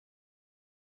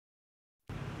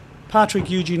Patrick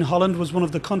Eugene Holland was one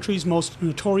of the country's most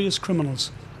notorious criminals.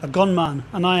 A gunman,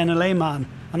 an INLA man,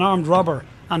 an armed robber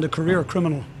and a career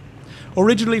criminal.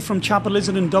 Originally from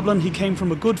Chapelizod in Dublin, he came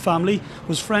from a good family,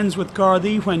 was friends with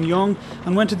Gardaí when young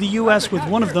and went to the US with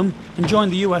one of them and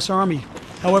joined the US Army.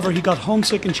 However, he got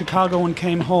homesick in Chicago and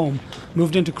came home,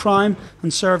 moved into crime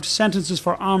and served sentences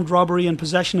for armed robbery and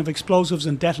possession of explosives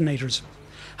and detonators.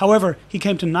 However, he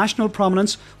came to national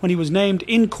prominence when he was named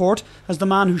in court as the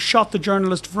man who shot the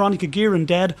journalist Veronica Guerin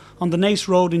dead on the Naas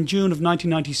Road in June of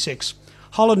 1996.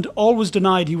 Holland always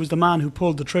denied he was the man who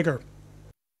pulled the trigger.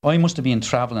 I must have been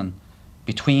travelling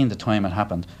between the time it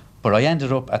happened, but I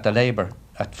ended up at the Labour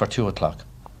for 2 o'clock.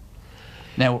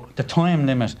 Now, the time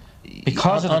limit,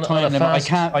 because of the time limit, I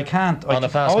can't. On a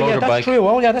fast motorbike. Yeah, that's true.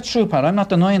 Oh yeah, that's true, Pat. I'm not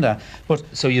denying that. But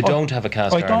so you don't have a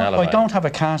cast iron alibi? I don't have a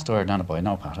cast iron alibi.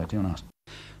 No, Pat, I do not.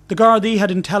 The Gardaí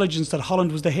had intelligence that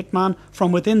Holland was the hitman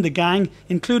from within the gang,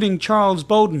 including Charles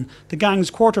Bowden, the gang's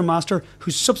quartermaster,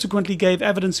 who subsequently gave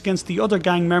evidence against the other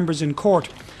gang members in court.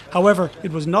 However,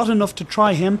 it was not enough to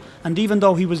try him, and even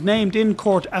though he was named in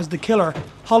court as the killer,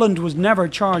 Holland was never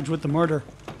charged with the murder.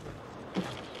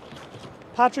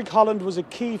 Patrick Holland was a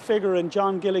key figure in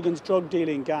John Gilligan's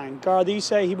drug-dealing gang. Gardaí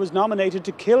say he was nominated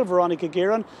to kill Veronica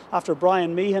Guerin after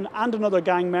Brian Meehan and another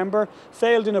gang member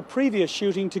failed in a previous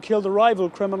shooting to kill the rival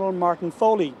criminal Martin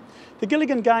Foley. The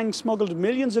Gilligan gang smuggled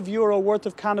millions of euro worth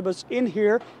of cannabis in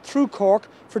here through Cork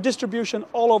for distribution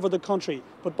all over the country.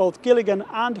 But both Gilligan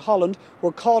and Holland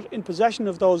were caught in possession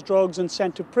of those drugs and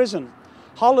sent to prison.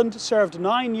 Holland served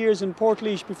 9 years in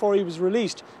Portlaoise before he was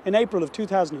released in April of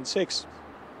 2006.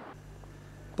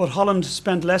 But Holland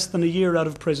spent less than a year out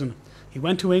of prison. He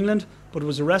went to England but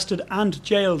was arrested and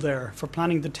jailed there for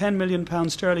planning the £10 million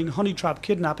sterling honey trap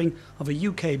kidnapping of a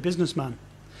UK businessman.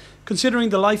 Considering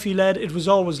the life he led, it was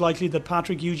always likely that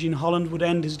Patrick Eugene Holland would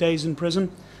end his days in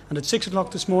prison, and at 6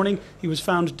 o'clock this morning he was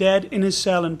found dead in his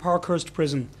cell in Parkhurst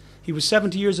Prison. He was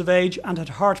 70 years of age and had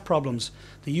heart problems.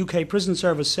 The UK Prison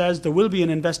Service says there will be an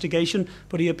investigation,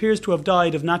 but he appears to have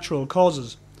died of natural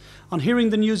causes. On hearing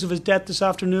the news of his death this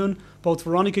afternoon, both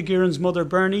Veronica Guerin's mother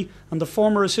Bernie and the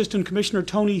former Assistant Commissioner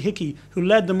Tony Hickey, who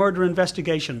led the murder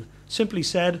investigation, simply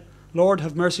said, "Lord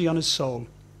have mercy on his soul."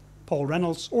 Paul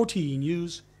Reynolds, RTE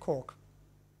News, Cork.